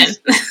Patrice, question.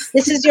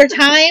 this is your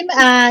time,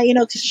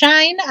 to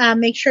shine.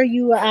 Make sure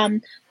you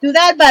do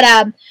that.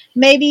 But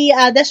maybe,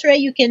 Desiree,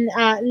 you can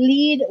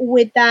lead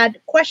with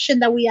that question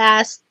that we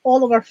asked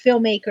all of our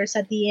filmmakers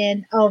at the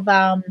end of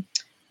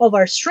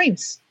our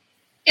streams.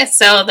 Yes,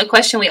 so the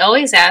question we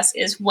always ask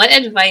is, what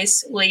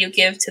advice will you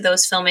give to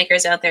those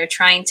filmmakers out there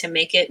trying to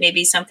make it?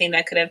 Maybe something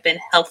that could have been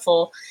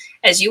helpful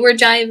as you were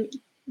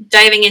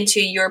diving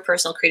into your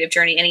personal creative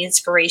journey, any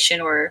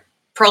inspiration or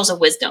pearls of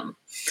wisdom?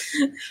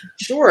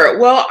 Sure.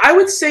 Well, I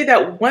would say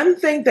that one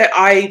thing that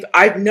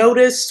I've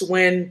noticed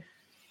when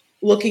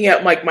looking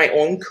at like my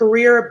own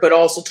career, but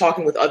also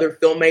talking with other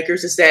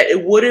filmmakers, is that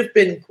it would have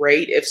been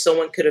great if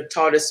someone could have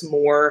taught us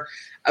more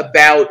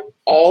about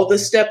all the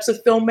steps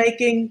of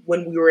filmmaking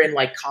when we were in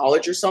like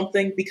college or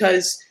something.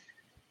 Because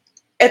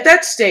at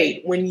that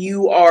state, when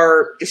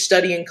you're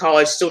studying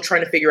college, still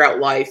trying to figure out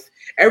life,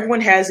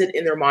 everyone has it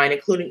in their mind,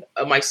 including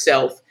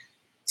myself,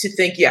 to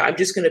think, yeah, I'm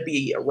just going to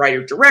be a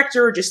writer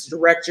director, just a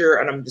director,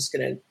 and I'm just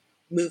going to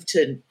move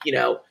to,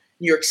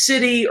 New York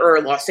City or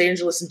Los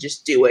Angeles and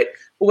just do it.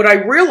 But what I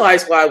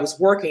realized while I was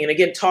working, and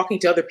again, talking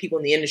to other people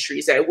in the industry,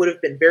 is that it would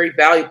have been very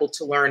valuable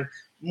to learn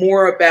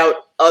more about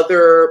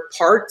other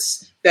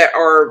parts that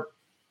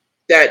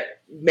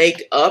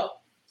make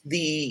up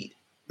the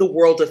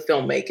world of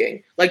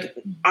filmmaking. Like,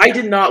 I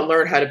did not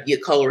learn how to be a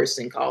colorist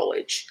in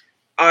college.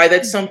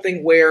 That's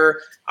something where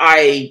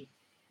I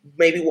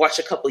maybe watched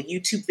a couple of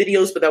YouTube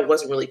videos, but that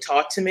wasn't really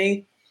taught to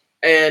me.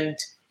 And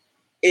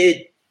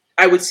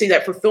I would say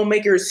that for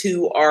filmmakers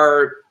who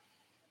are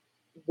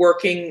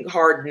working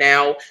hard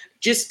now,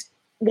 just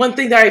one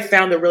thing that I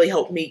found that really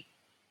helped me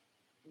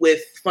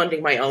with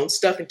funding my own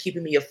stuff and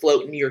keeping me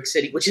afloat in New York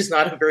City, which is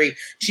not a very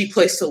cheap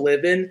place to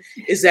live in,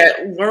 is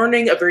that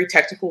learning a very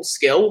technical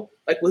skill,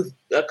 like with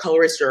a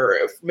colorist, or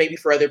maybe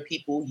for other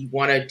people, you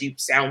want to do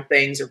sound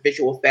things or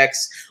visual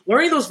effects,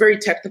 learning those very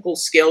technical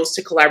skills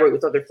to collaborate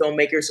with other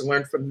filmmakers and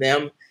learn from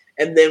them.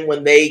 And then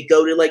when they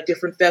go to like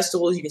different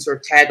festivals, you can sort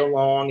of tag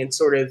along and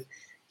sort of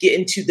get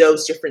into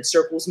those different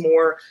circles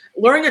more.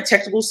 Learning a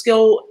technical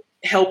skill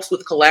helps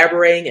with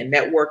collaborating and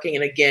networking.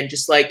 And again,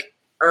 just like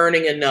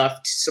earning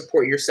enough to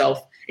support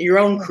yourself in your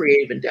own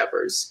creative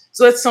endeavors.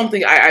 So that's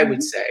something I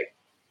would say.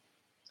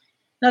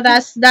 No,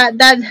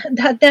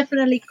 that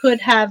definitely could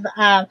have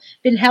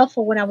been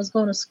helpful when I was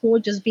going to school.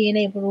 Just being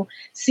able to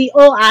see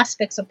all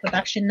aspects of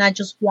production, not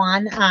just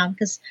one.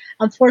 Because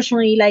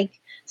unfortunately, like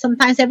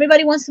sometimes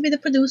everybody wants to be the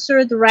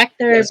producer,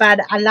 director, Yes. but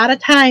a lot of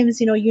times,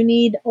 you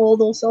need all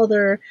those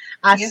other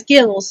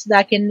skills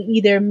that can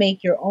either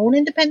make your own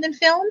independent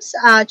films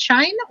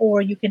shine,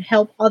 or you can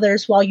help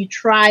others while you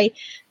try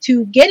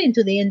to get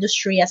into the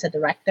industry as a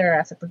director,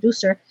 as a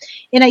producer.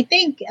 And I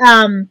think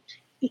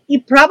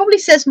it probably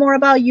says more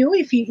about you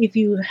if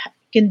you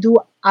can do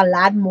a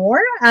lot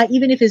more,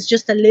 even if it's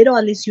just a little.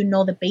 At least you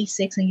know the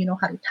basics and you know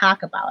how to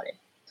talk about it.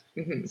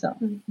 Mm-hmm. So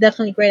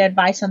definitely great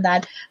advice on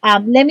that.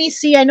 Let me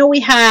see. I know we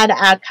had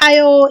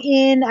Kyle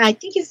in. I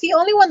think he's the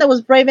only one that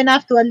was brave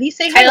enough to at least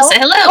say hello. Kyle, say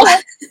hello.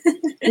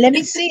 Let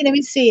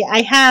me see.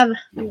 I have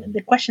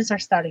the questions are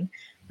starting.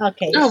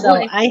 Okay, Oh, so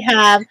boy. I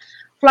have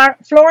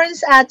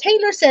Florence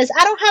Taylor says,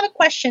 I don't have a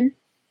question,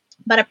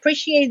 but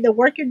appreciate the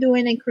work you're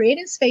doing in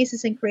creating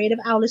spaces and creative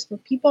outlets for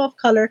people of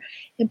color,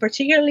 and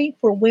particularly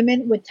for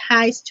women with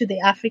ties to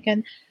the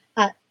African,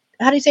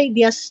 how do you say,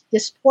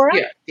 diaspora?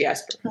 Yeah,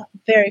 diaspora.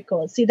 Very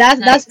cool. See,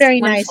 that's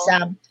very Wonderful.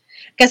 nice.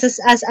 Because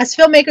as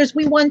filmmakers,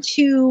 we want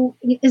to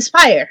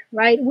inspire,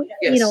 right?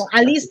 Yes.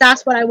 At least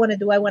that's what I want to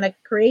do. I want to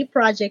create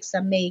projects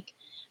that make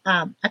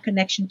a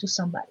connection to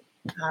somebody,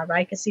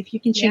 right? Because if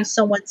you can change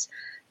someone's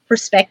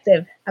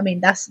perspective, I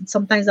mean,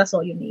 sometimes that's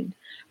all you need.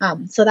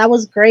 So that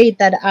was great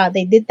that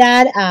they did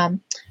that.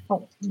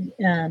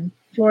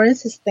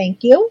 Florence says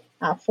thank you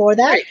for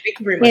that. Great. Thank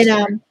you very much.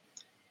 And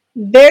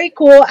very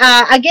cool.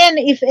 Again,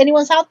 if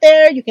anyone's out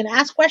there, you can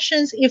ask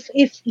questions. If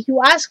you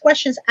ask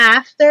questions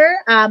after,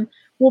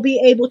 we'll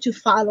be able to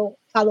follow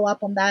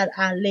up on that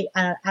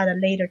at a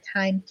later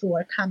time through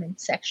our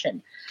comment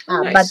section.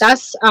 Nice. But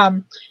that's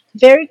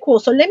very cool.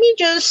 So let me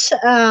just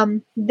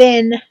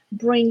then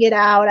bring it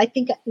out. I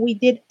think we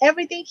did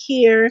everything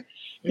here.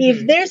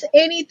 If there's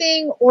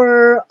anything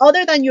or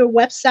other than your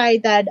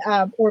website that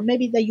or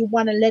maybe that you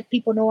want to let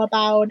people know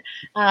about,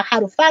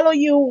 how to follow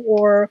you,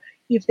 or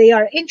if they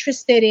are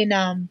interested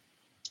in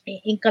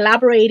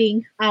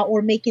collaborating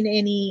or making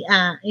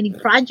any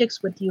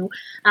projects with you,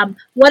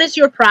 what is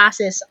your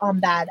process on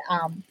that?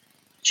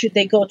 Should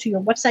they go to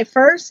your website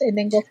first and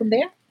then go from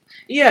there?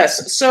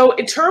 Yes. So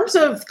in terms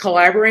of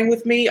collaborating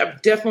with me, I'm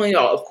definitely,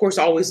 of course,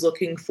 always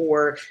looking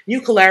for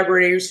new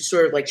collaborators who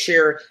sort of like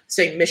share the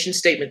same mission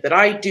statement that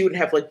I do and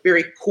have like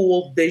very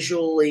cool,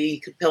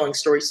 visually compelling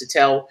stories to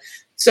tell.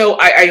 So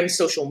I am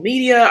social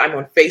media. I'm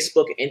on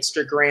Facebook,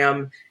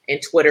 Instagram, and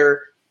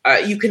Twitter.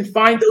 You can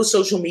find those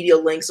social media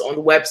links on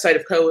the website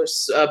of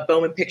Colorist,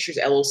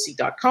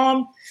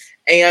 BowmanPicturesLLC.com.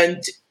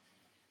 And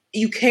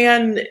you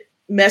can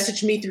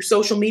message me through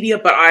social media,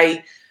 but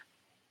I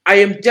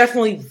am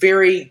definitely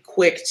very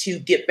quick to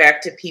get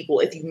back to people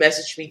if you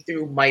message me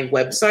through my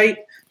website.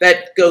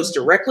 That goes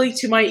directly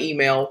to my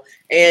email.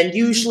 And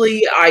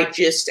usually I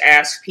just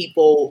ask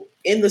people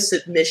in the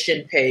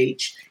submission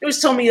page,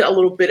 just tell me a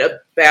little bit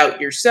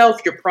about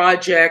yourself, your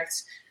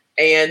project,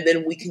 and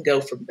then we can go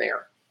from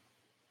there.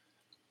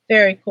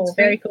 Very cool.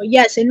 Very cool.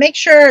 Yes, and make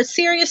sure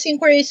serious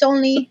inquiries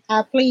only,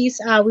 please.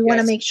 We want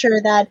to make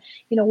sure that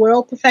we're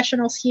all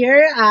professionals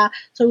here.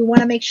 So we want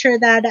to make sure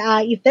that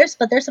if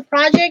there's a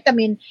project. I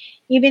mean,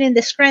 even in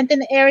the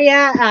Scranton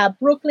area,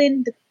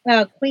 Brooklyn,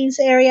 the Queens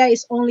area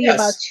is only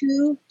about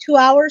 2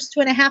 hours,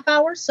 2.5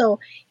 hours. So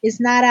it's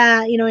not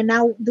and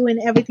now doing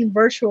everything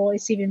virtual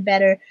is even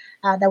better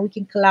that we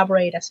can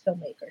collaborate as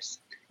filmmakers.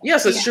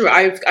 Yes, that's true.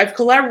 I've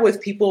collaborated with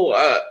people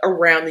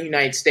around the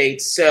United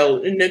States,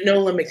 so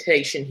no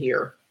limitation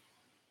here.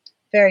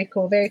 Very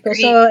cool, very cool.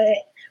 Great. So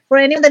for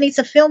anyone that needs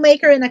a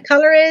filmmaker and a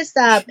colorist,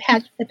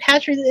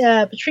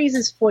 Patrice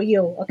is for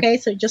you. Okay,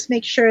 so just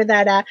make sure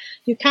that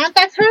you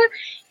contact her.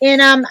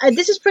 And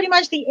this is pretty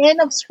much the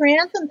end of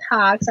Scranton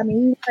Talks. I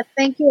mean,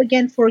 thank you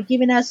again for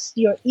giving us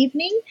your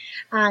evening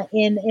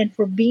and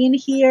for being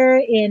here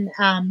and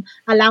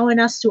allowing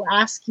us to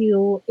ask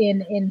you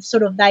and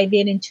sort of dive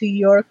into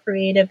your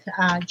creative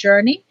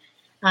journey.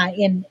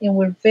 And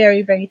we're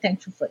very, very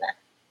thankful for that.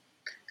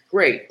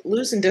 Great.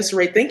 Luz and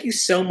Desiree, thank you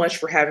so much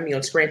for having me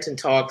on Scranton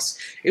Talks.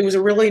 It was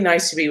really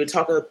nice to be able to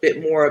talk a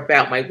bit more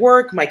about my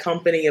work, my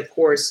company, of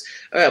course,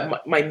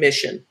 my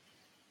mission.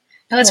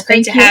 Oh, it's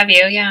great to have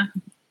you. Yeah.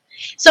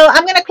 So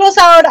I'm going to close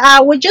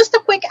out with just a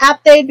quick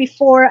update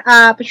before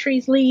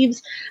Patrice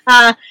leaves.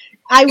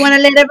 I want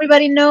to let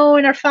everybody know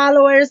and our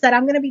followers that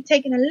I'm going to be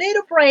taking a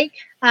little break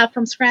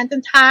from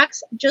Scranton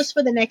Talks just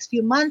for the next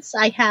few months.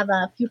 I have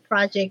a few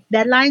project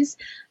deadlines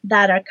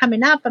that are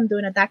coming up. I'm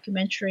doing a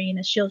documentary and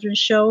a children's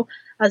show,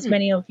 as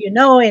many of you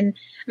know, and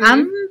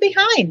I'm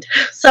behind.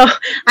 So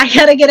I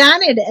got to get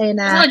on it. And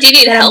do you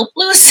need help,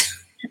 Luz?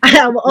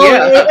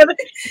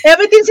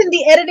 Everything's in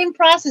the editing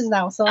process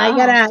now. So I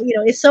got to,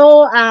 it's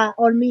so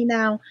on me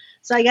now.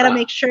 So I got to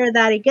make sure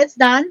that it gets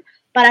done.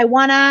 But I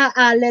want to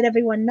let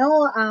everyone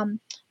know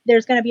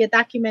there's going to be a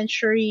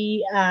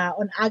documentary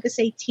on August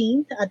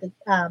 18th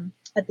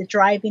at the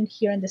drive-in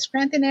here in the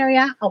Scranton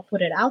area. I'll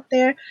put it out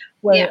there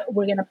where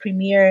we're going to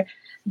premiere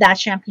that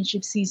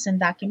championship season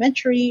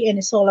documentary. And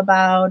it's all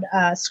about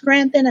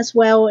Scranton as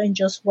well and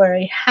just where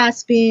it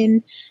has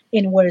been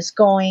and where it's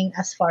going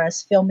as far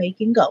as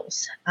filmmaking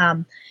goes.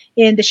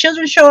 In the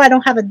children's show, I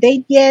don't have a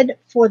date yet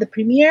for the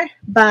premiere,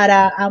 but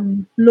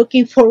I'm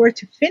looking forward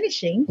to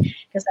finishing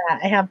because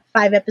I have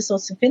 5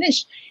 episodes to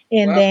finish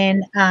and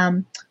then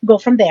go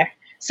from there.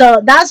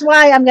 So that's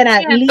why I'm going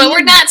to leave. But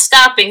we're not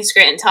stopping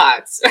Scranton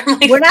Talks.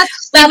 We're not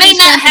stopping. We may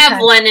not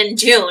have one in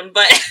June,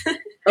 but...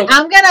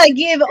 I'm going to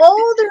give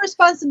all the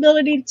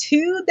responsibility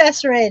to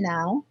Desiree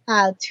now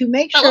to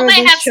make sure we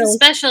might have some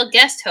special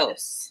guest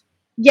hosts.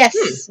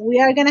 Yes, we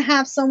are going to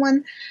have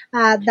someone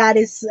that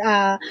is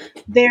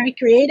very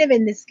creative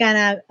and is going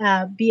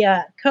to be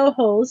a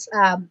co-host.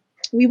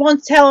 We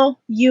won't tell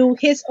you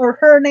his or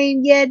her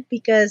name yet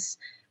because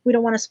we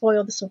don't want to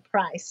spoil the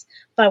surprise.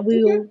 But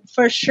we will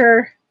for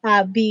sure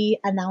be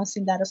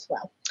announcing that as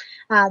well.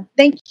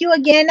 Thank you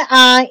again.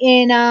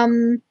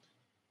 And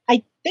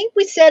I think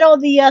we said all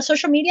the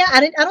social media.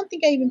 I don't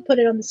think I even put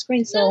it on the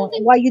screen. So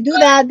while you do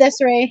that,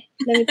 Desiree,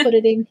 let me put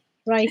it in.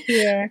 Right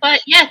here.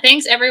 But yeah,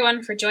 thanks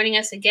everyone for joining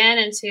us again.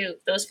 And to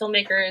those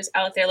filmmakers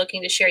out there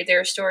looking to share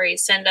their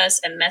stories, send us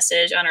a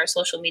message on our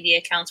social media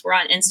accounts. We're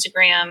on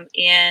Instagram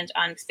and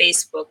on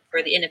Facebook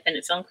for the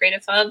Independent Film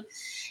Creative Hub.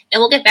 And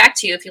we'll get back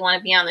to you if you want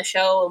to be on the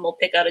show, and we'll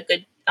pick out a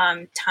good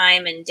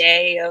time and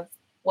day of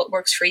what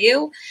works for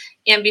you.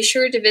 And be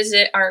sure to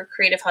visit our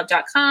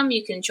creativehub.com.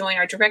 You can join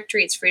our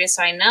directory. It's free to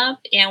sign up.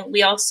 And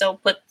we also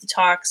put the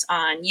talks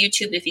on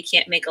YouTube if you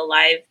can't make a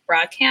live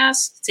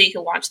broadcast, so you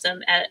can watch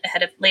them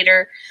ahead of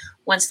later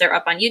once they're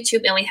up on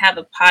YouTube. And we have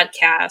a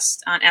podcast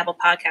on Apple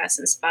Podcasts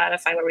and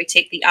Spotify where we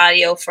take the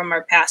audio from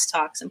our past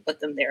talks and put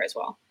them there as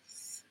well.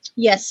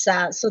 Yes,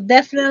 so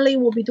definitely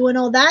we'll be doing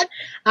all that.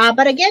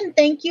 But again,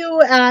 thank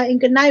you and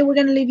good night. We're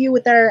going to leave you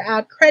with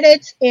our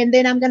credits, and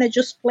then I'm going to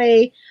just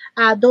play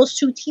those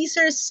 2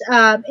 teasers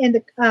in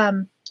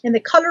the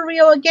color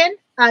reel again,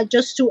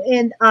 just to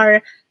end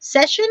our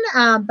session.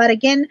 But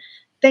again,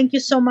 thank you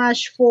so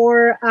much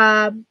for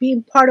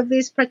being part of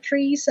this,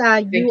 Patrice.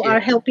 You are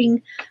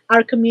helping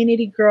our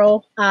community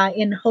grow,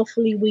 and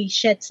hopefully we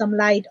shed some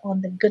light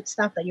on the good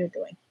stuff that you're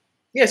doing.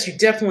 Yes, you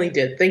definitely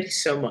did. Thank you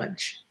so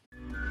much.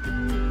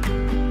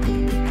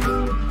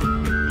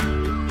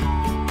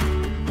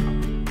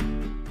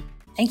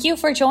 Thank you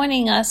for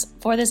joining us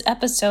for this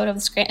episode of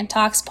the Scranton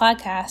Talks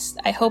podcast.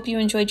 I hope you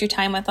enjoyed your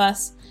time with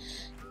us.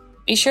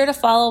 Be sure to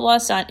follow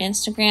us on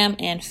Instagram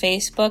and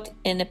Facebook,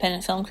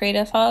 Independent Film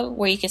Creative Hub,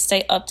 where you can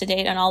stay up to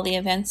date on all the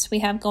events we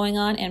have going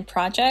on and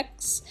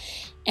projects.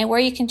 and where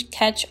you can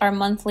catch our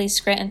monthly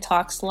Scranton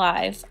Talks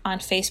live on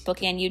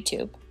Facebook and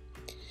YouTube.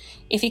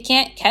 If you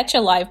can't catch a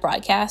live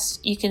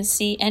broadcast, you can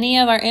see any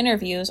of our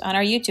interviews on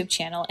our YouTube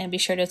channel and be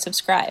sure to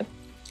subscribe.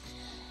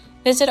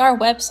 Visit our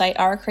website,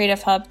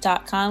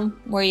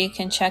 ourcreativehub.com, where you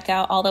can check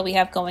out all that we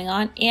have going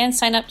on and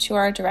sign up to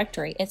our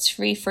directory. It's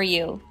free for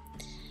you.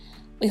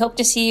 We hope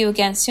to see you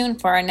again soon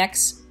for our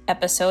next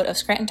episode of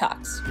Scranton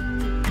Talks.